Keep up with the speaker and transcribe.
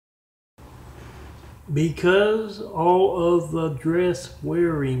Because all of the dress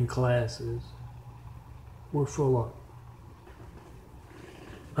wearing classes were full up.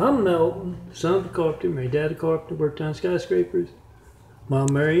 I'm Melton, son of a carpenter. My dad a carpenter, worked on skyscrapers.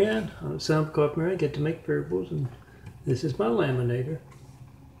 Mom Marianne, I'm son of a carpenter. I get to make parables, and this is my laminator.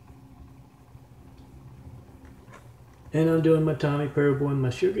 And I'm doing my Tommy parable and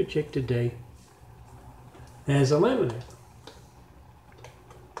my sugar chick today as a laminator.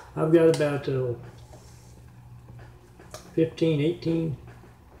 I've got about 15, 18,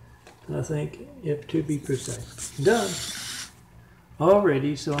 I think, if to be precise, done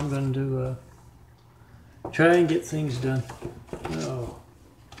already. So I'm going to try and get things done. Oh,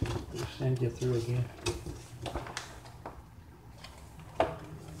 I'll send you through again.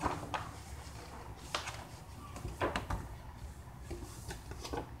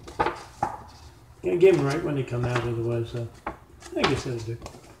 Gotta get them right when they come out, otherwise I guess that'll do.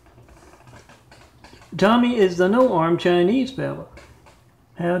 Tommy is the no-arm Chinese fella.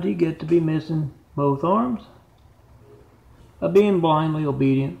 How'd he get to be missing both arms? Being blindly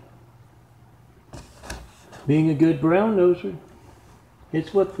obedient. Being a good brown noser.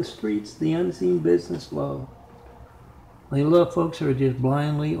 It's what the streets, the unseen business love. They love folks who are just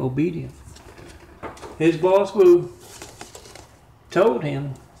blindly obedient. His boss Wu told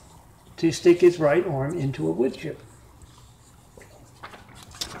him to stick his right arm into a wood chipper.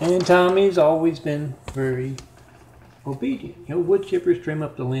 And Tommy's always been very obedient. You know, wood chippers trim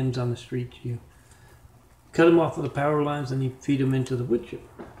up the limbs on the streets. You cut them off of the power lines and you feed them into the wood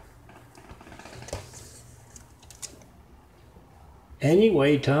chipper.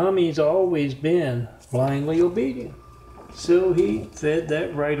 Anyway, Tommy's always been blindly obedient. So he fed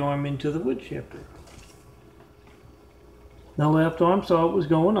that right arm into the wood chipper. The left arm saw what was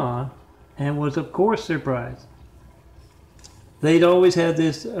going on and was of course surprised. They'd always had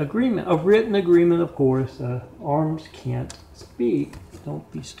this agreement, a written agreement, of course. Arms can't speak.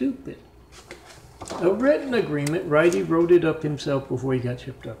 Don't be stupid. A written agreement, right? He wrote it up himself before he got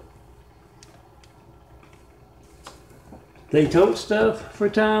shipped up. They tote stuff for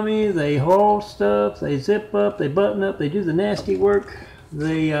Tommy. They haul stuff. They zip up. They button up. They do the nasty work.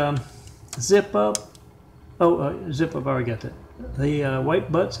 They zip up. Oh, zip up. I already got that. They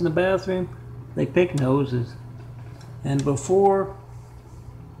wipe butts in the bathroom. They pick noses. And before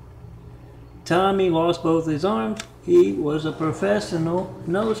Tommy lost both his arms, he was a professional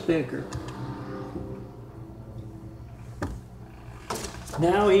nose picker.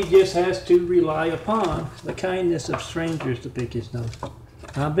 Now he just has to rely upon the kindness of strangers to pick his nose.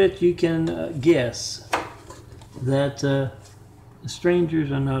 I bet you can guess that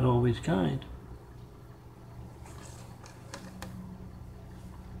strangers are not always kind.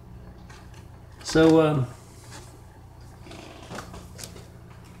 So,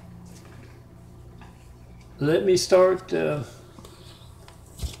 let me start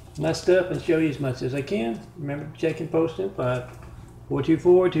my stuff and show you as much as I can. Remember to check and post info.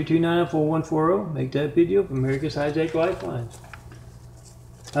 424-229-4140. Make that video for America's Hijacked Lifelines.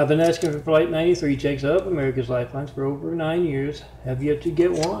 I've been asking for Flight 93 checks of America's Lifelines for over 9 years. Have yet to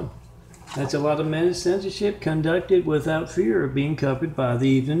get one. That's a lot of menace censorship conducted without fear of being covered by the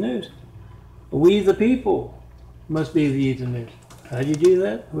evening news. We the people must be the evening news. How do you do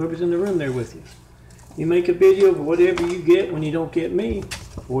that? Whoever's in the room there with you. You make a video of whatever you get when you don't get me.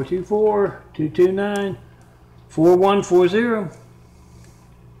 424-229-4140.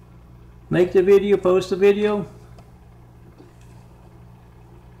 Make the video, post the video.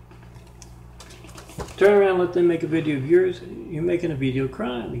 Turn around, let them make a video of yours. You're making a video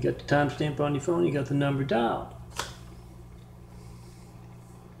crime. You got the timestamp on your phone, you got the number dialed.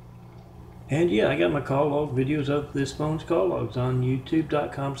 And yeah, I got my call log videos of this phone's call logs on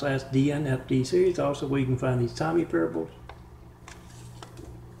youtube.com/DNFD series. Also where you can find these Tommy parables.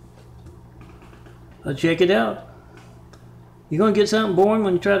 Check it out. You're going to get something boring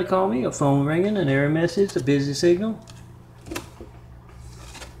when you try to call me. A phone ringing, an error message, a busy signal.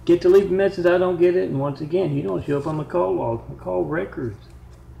 Get to leave a message, I don't get it. And once again, you don't show up on my call log, my call records.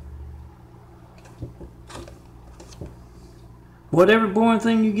 Whatever boring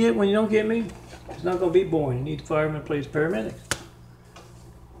thing you get when you don't get me, it's not going to be boring. You need firemen, police, paramedics.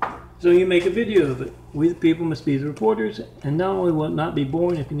 So you make a video of it. We the people must be the reporters. And not only will it not be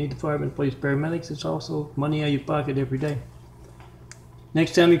boring if you need the firemen, police, paramedics, it's also money out of your pocket every day.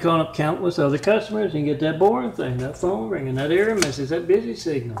 Next time you call up countless other customers and you get that boring thing, that phone ringing, that error message, that busy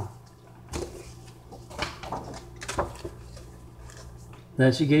signal.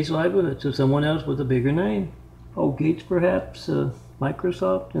 That's your Gates livelihood. So someone else with a bigger name. Oh, Gates perhaps,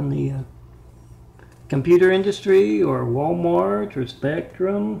 Microsoft in the computer industry, or Walmart, or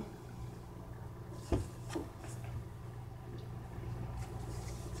Spectrum.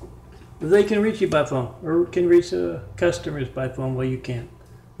 they can reach you by phone, or can reach customers by phone. Well, you can't.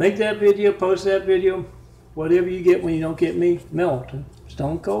 Make that video, post that video, whatever you get when you don't get me, Melton.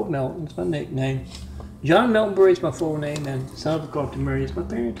 Stone Cold Melton's my nickname. John Meltonbury is my full name, and Son of a Carpenter Murray is my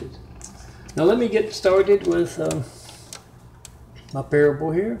parentage. Now let me get started with my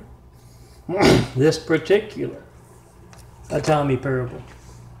parable here. This particular, a Tommy parable.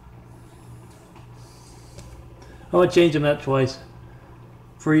 I want to change them out twice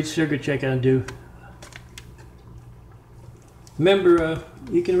for each sugar check I do. Remember,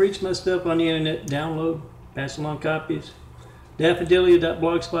 you can reach my stuff on the internet, download, pass along copies.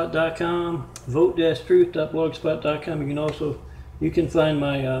 Daffodilia.blogspot.com, vote-truth.blogspot.com. You can find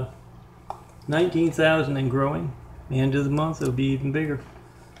my 19,000 and growing. The end of the month, it'll be even bigger.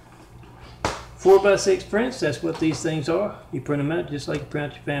 4x6 prints, that's what these things are. You print them out just like you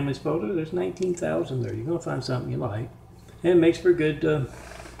print out your family's photo. There's 19,000 there. You're going to find something you like. And it makes for good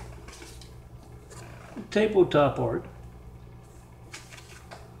tabletop art.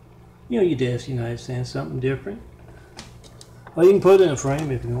 You know, your desk, your nightstand, something different. Well, you can put it in a frame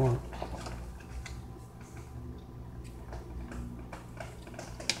if you want.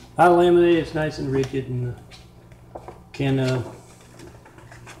 I laminate it, it's nice and rigid, and can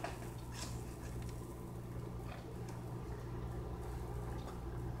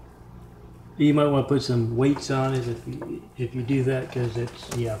you might want to put some weights on it if you do that, because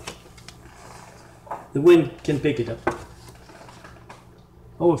it's, yeah, the wind can pick it up.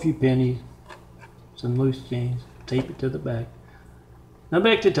 Oh, a few pennies, some loose chains, tape it to the back. Now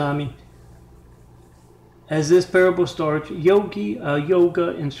back to Tommy. As this parable starts, a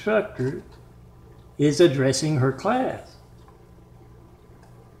yoga instructor is addressing her class.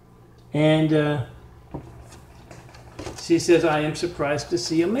 And she says, I am surprised to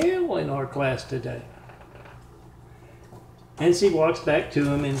see a male in our class today. And she walks back to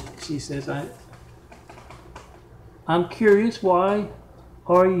him and she says, I'm curious, why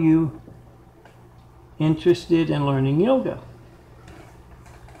are you interested in learning yoga?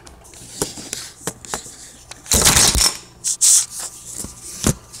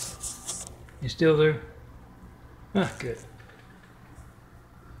 You still there? Ah, good.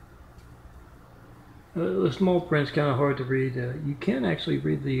 The small print's kind of hard to read. You can actually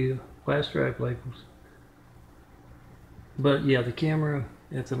read the glass strap labels. But yeah, the camera,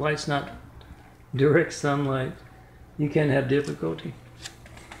 if the light's not direct sunlight, you can have difficulty.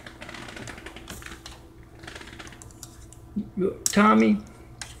 Tommy,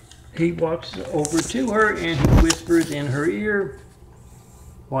 he walks over to her and he whispers in her ear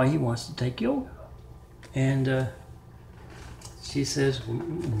why he wants to take yoga. And she says,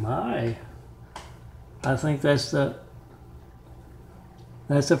 my, I think that's the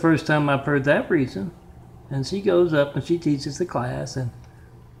first time I've heard that reason. And she goes up and she teaches the class, and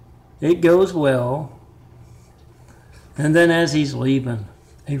it goes well. And then as he's leaving,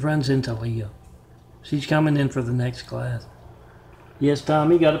 he runs into Leah. She's coming in for the next class. Yes,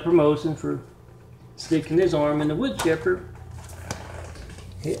 Tommy got a promotion for sticking his arm in the wood chipper.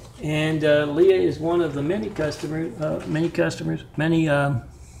 And Leah is one of the many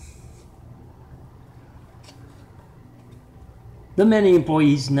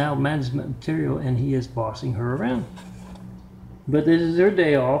employees now management material, and he is bossing her around. But this is her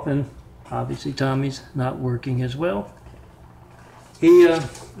day off, and obviously Tommy's not working as well. He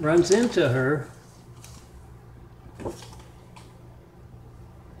runs into her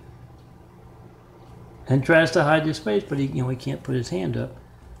and tries to hide his face, but he can't put his hand up.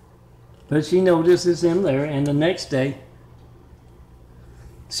 But she notices him there, and the next day,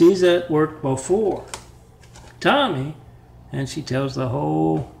 she's at work before Tommy, and she tells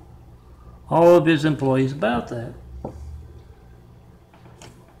all of his employees about that.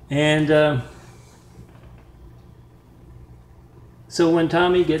 And so when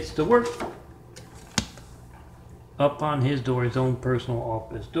Tommy gets to work, up on his door, his own personal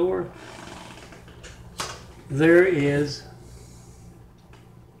office door, there is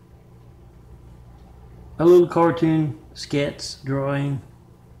a little cartoon sketch drawing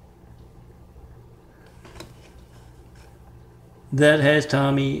that has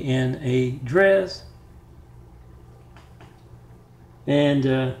Tommy in a dress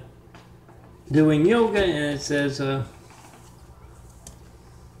and doing yoga, and it says,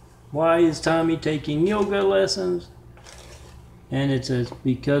 why is Tommy taking yoga lessons? And it says,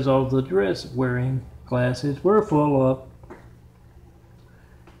 because all the dress wearing classes were full up.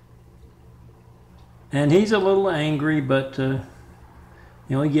 And he's a little angry, but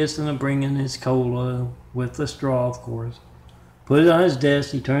he gets them to bring in his cola with the straw, of course. Put it on his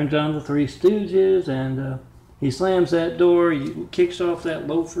desk. He turns on the Three Stooges, and he slams that door. He kicks off that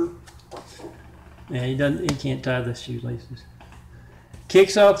loafer, Yeah, he doesn't. He can't tie the shoelaces.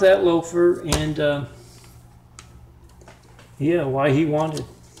 Kicks off that loafer, and yeah, why he wanted.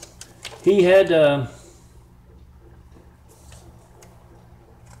 He had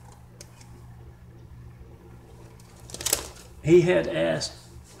asked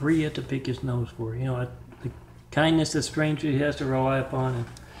Rhea to pick his nose for him. You know, the kindness of strangers he has to rely upon. And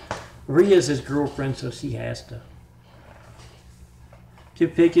Rhea's his girlfriend, so she has to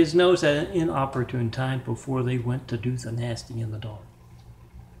pick his nose at an inopportune time before they went to do the nasty in the dark.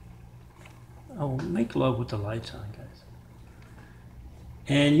 Oh, make love with the lights on, guys.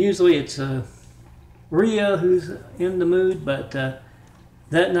 And usually it's Rhea who's in the mood, but that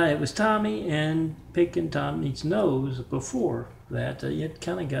night it was Tommy, and picking Tommy's nose before that, it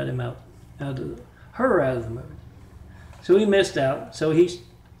kind of got him out of the mood. So he missed out. So he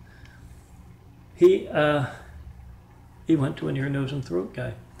went to an ear, nose, and throat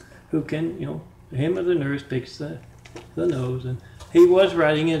guy who can, you know, him or the nurse picks the nose, and he was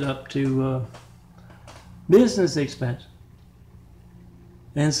writing it up to business expense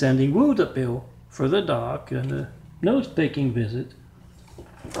and sending Wu the bill for the doc and the nose picking visit.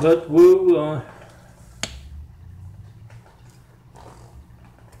 But Wu,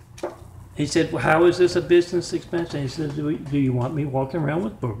 he said, well, how is this a business expense? And he said, do you want me walking around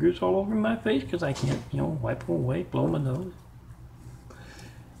with boogers all over my face because I can't, you know, wipe them away, blow my nose?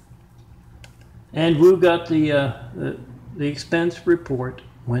 And Wu got the expense report,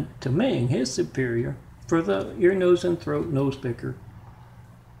 went to Ming, his superior, for the ear, nose, and throat nose picker.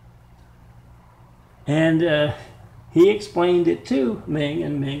 And he explained it to Ming,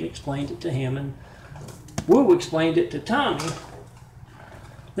 and Ming explained it to him, and Wu explained it to Tommy.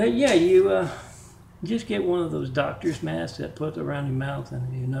 That, yeah, you just get one of those doctor's masks that put around your mouth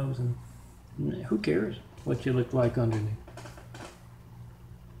and your nose, and who cares what you look like underneath.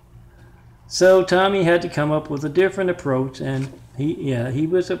 So Tommy had to come up with a different approach, and he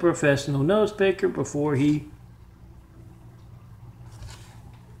was a professional nose picker before he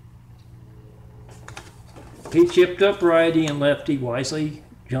chipped up righty and lefty wisely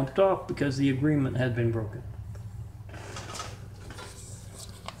jumped off because the agreement had been broken.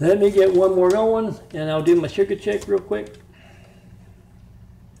 Let me get one more going, and I'll do my sugar check real quick.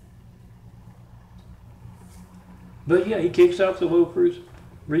 But yeah, he kicks off the loafers,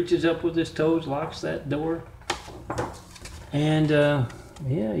 reaches up with his toes, locks that door, and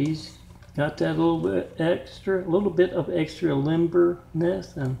yeah, he's got that little bit of extra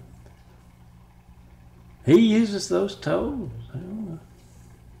limberness, and he uses those toes. I don't know.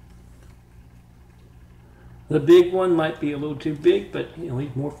 The big one might be a little too big, but you know,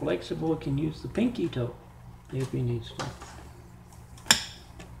 he's more flexible. He can use the pinky toe if he needs to.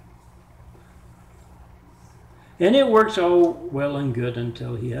 And it works all well and good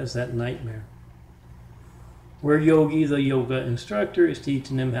until he has that nightmare where Yogi, the yoga instructor, is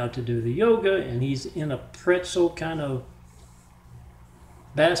teaching him how to do the yoga, and he's in a pretzel kind of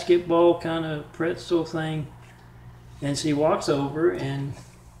basketball kind of pretzel thing, and she walks over and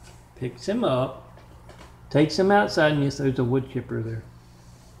picks him up, takes him outside, and yes, there's a wood chipper there.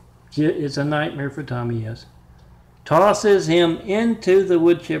 It's a nightmare for Tommy, yes. Tosses him into the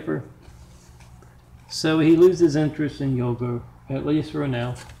wood chipper, so he loses interest in yoga, at least for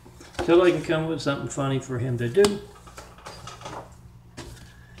now, till I can come up with something funny for him to do.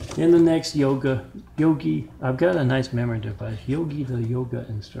 In the next Yogi, I've got a nice memory device, Yogi the yoga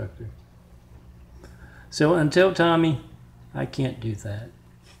instructor. So until Tommy, I can't do that.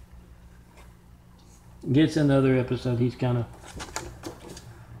 Gets another episode, he's kind of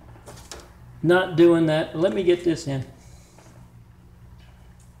not doing that. Let me get this in.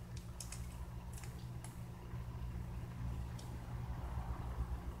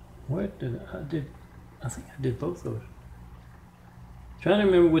 What did I think I did both those. Trying to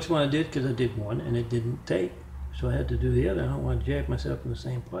remember which one I did, because I did one and it didn't take, so I had to do the other. I don't want to jack myself in the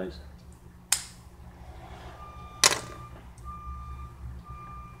same place.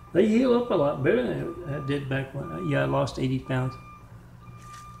 They heal up a lot better than I did back when. I lost 80 pounds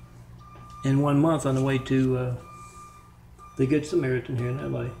in 1 month on the way to the Good Samaritan here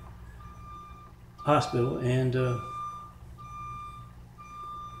in LA hospital, and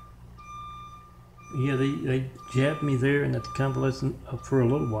yeah, they jabbed me there and at the convalescent for a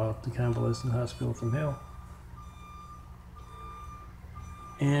little while at the convalescent hospital from hell,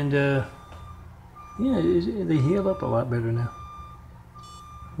 and yeah, they heal up a lot better now,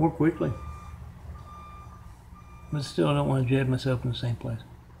 more quickly. But still, I don't want to jab myself in the same place.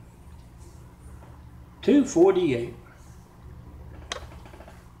 248.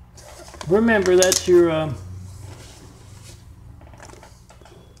 Remember, that's your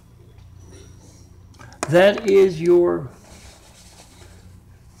That is your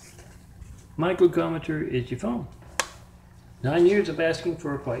microgrammeter is your phone. 9 years of asking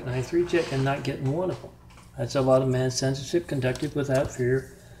for a Flight 93 check and not getting one of them. That's a lot of man's censorship conducted without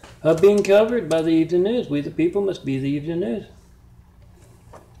fear of being covered by the evening news. We the people must be the evening news.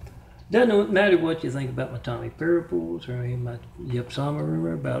 Doesn't matter what you think about my Tami-Because or my Soacam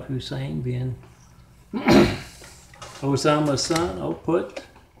rumor about Hussein being Osama's son. Oh, put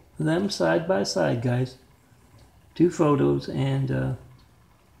them side by side, guys. 2 photos, and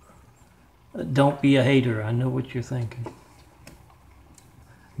don't be a hater. I know what you're thinking.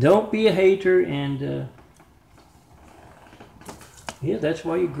 Don't be a hater, and yeah, that's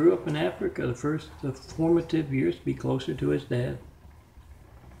why you grew up in Africa. The formative years to be closer to his dad.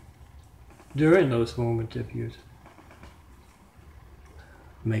 During those formative years.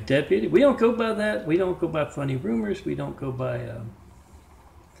 Make that video. We don't go by that. We don't go by funny rumors. We don't go by the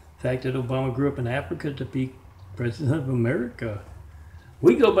fact that Obama grew up in Africa to be president of America.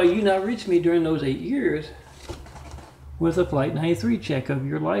 We go by you not reaching me during those 8 years with a Flight 93 check of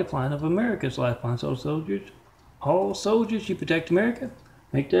your lifeline, of America's lifeline. So soldiers, all soldiers, you protect America.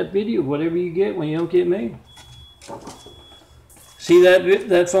 Make that video, whatever you get when you don't get me. See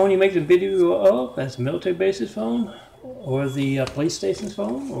that phone you make the video of? That's the military base's phone, or the police station's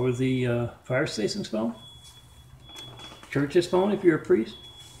phone, or the fire station's phone, church's phone if you're a priest,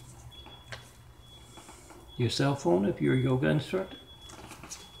 your cell phone if you're a yoga instructor,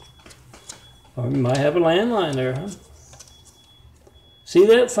 or you might have a landline there, huh? See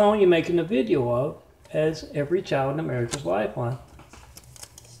that phone you're making a video of as every child in America's lifeline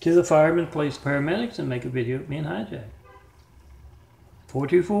to the firemen, police, paramedics, and make a video of being hijacked.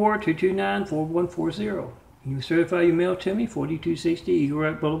 424-229-4140. You certify your mail to me, 4260 Eagle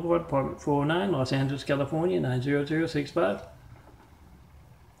Rock Boulevard, Apartment 409, Los Angeles, California, 90065.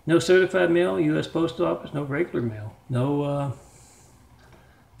 No certified mail, U.S. Post Office, no regular mail. No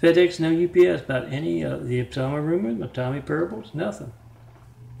FedEx, no UPS about any of the Soacam rumors, the Tami-Because, nothing.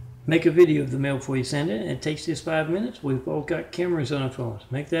 Make a video of the mail before you send it. It takes just 5 minutes. We've all got cameras on our phones.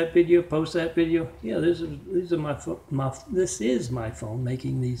 Make that video, post that video. Yeah, this is my phone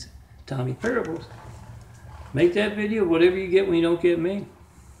making these Tami-Because. Make that video, whatever you get when you don't get me.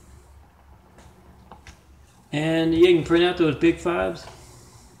 And you can print out those big 5s.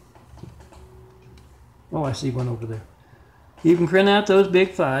 Oh, I see one over there. You can print out those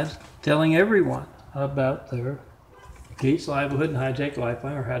big 5s telling everyone about their Gates livelihood and hijack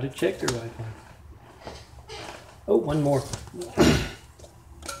lifeline, or how to check their lifeline. Oh, one more.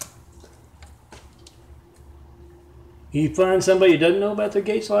 You find somebody who doesn't know about their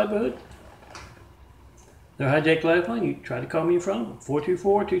Gates livelihood, their hijack lifeline, you try to call me in front of them.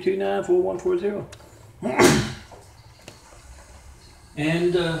 424-229-4140.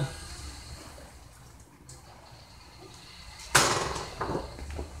 And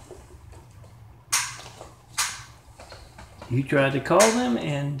you try to call them,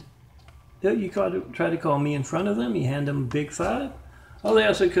 and you try to call me in front of them. You hand them a big 5. Oh, they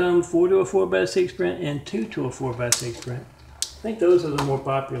also come 4 to a 4x6 print and 2 to a 4x6 print. I think those are the more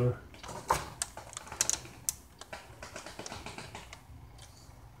popular.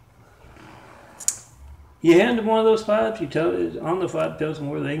 You hand them one of those 5s. You tell on the 5 tells them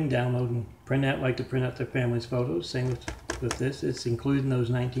where they can download and print out, like to print out their family's photos. Same with this. It's including those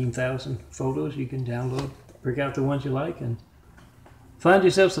 19,000 photos you can download. Pick out the ones you like and find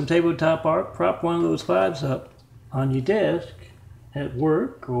yourself some tabletop art. Prop one of those 5s up on your desk at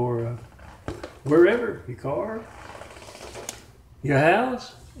work or wherever, your car, your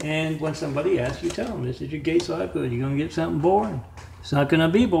house. And when somebody asks you, tell them this is your Gates livelihood. You're going to get something boring. It's not going to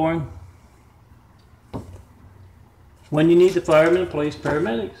be boring. When you need the firemen, police,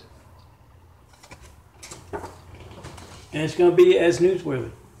 paramedics. And it's going to be as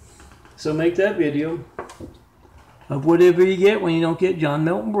newsworthy. So make that video of whatever you get when you don't get John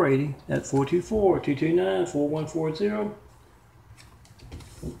Milton Brady at 424-229-4140.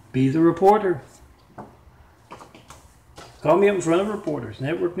 Be the reporter. Call me up in front of reporters,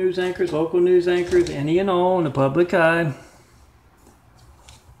 network news anchors, local news anchors, any and all in the public eye.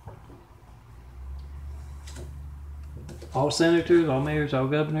 All senators, all mayors, all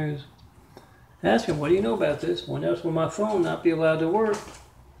governors. Ask them, what do you know about this? When else will my phone not be allowed to work?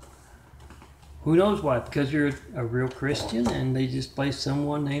 Who knows why? Because you're a real Christian and they just placed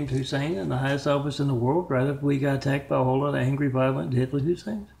someone named Hussein in the highest office in the world right after we got attacked by a whole lot of angry, violent, deadly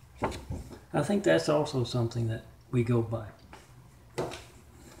Husseins? I think that's also something that we go by.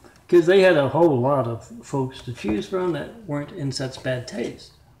 Because they had a whole lot of folks to choose from that weren't in such bad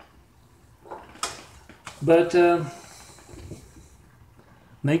taste. But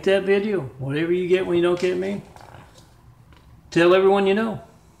Make that video. Whatever you get when you don't get me, tell everyone you know.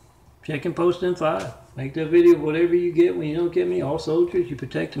 Check and post in 5. Make that video. Whatever you get when you don't get me. All soldiers, you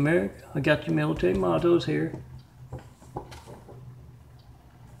protect America. I got your military mottos here.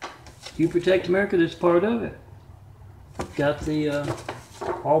 You protect America, that's part of it. Got the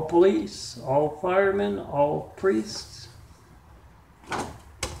all police, all firemen, all priests.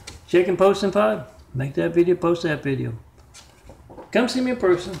 Check and post in 5. Make that video, post that video. Come see me in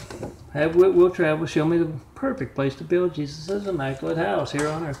person. Have wit, will travel. Show me the perfect place to build Jesus' immaculate house here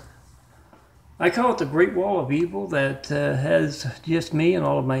on earth. I call it the Great Wall of Evil that has just me and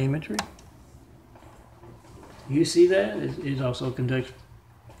all of my imagery. You see that? It also conducts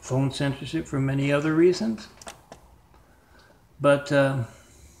phone censorship for many other reasons. But I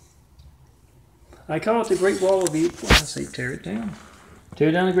call it the Great Wall of Evil. I say tear it down.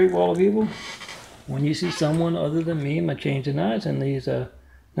 Tear down the Great Wall of Evil. When you see someone other than me and my changing eyes in these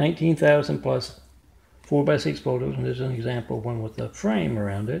 19,000 plus 4x6 photos, and there's an example of one with a frame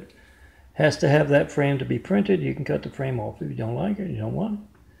around it, has to have that frame to be printed. You can cut the frame off if you don't like it, you don't want it.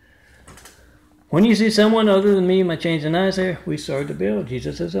 When you see someone other than me and my changing eyes there, we started to build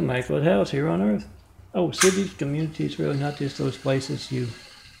Jesus' immaculate house here on earth. Oh, cities, communities, really not just those places you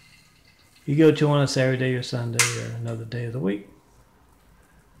go to on a Saturday or Sunday or another day of the week.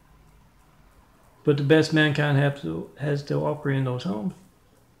 But the best mankind has to offer in those homes.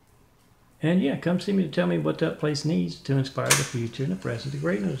 And yeah, come see me to tell me what that place needs to inspire the future and the present to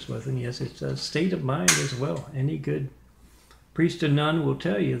greatness with. And yes, it's a state of mind as well. Any good priest or nun will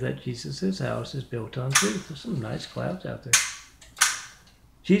tell you that Jesus' house is built on truth. There's some nice clouds out there.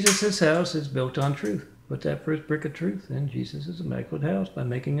 Jesus' house is built on truth. Put that first brick of truth in Jesus' immaculate house by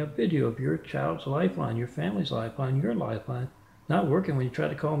making a video of your child's lifeline, your family's lifeline, your lifeline. Not working when you try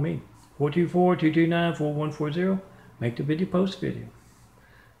to call me. 424-229-4140. Make the video, post video.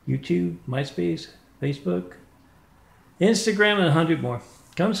 YouTube, MySpace, Facebook, Instagram, and 100 more.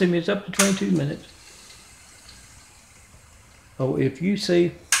 Come see me. It's up to 22 minutes. Oh, if you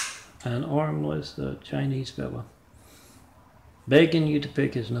see an armless Chinese fella begging you to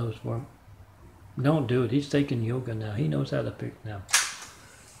pick his nose for him, don't do it. He's taking yoga now. He knows how to pick now.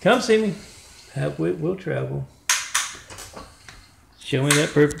 Come see me. Have wit, will travel. Show me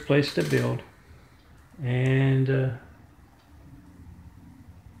that perfect place to build. And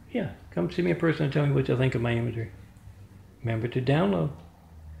yeah, come see me in person and tell me what you think of my imagery. Remember to download.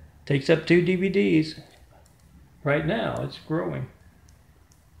 Takes up 2 DVDs. Right now, it's growing.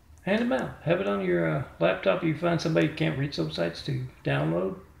 Hand them out. Have it on your laptop. If you find somebody who can't reach those sites to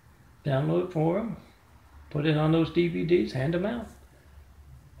download it for them. Put it on those DVDs. Hand them out.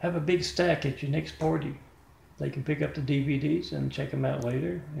 Have a big stack at your next party. They can pick up the DVDs and check them out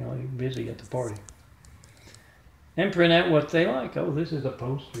later. You know, you're busy at the party. And print out what they like. Oh, this is a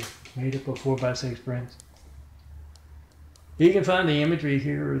poster made up of 4x6 prints. You can find the imagery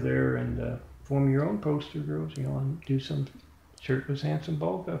here or there and form your own poster, girls. You know, and do some shirtless, handsome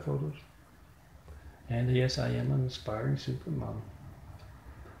bald guy photos. And yes, I am an aspiring supermodel.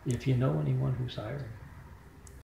 If you know anyone who's hiring.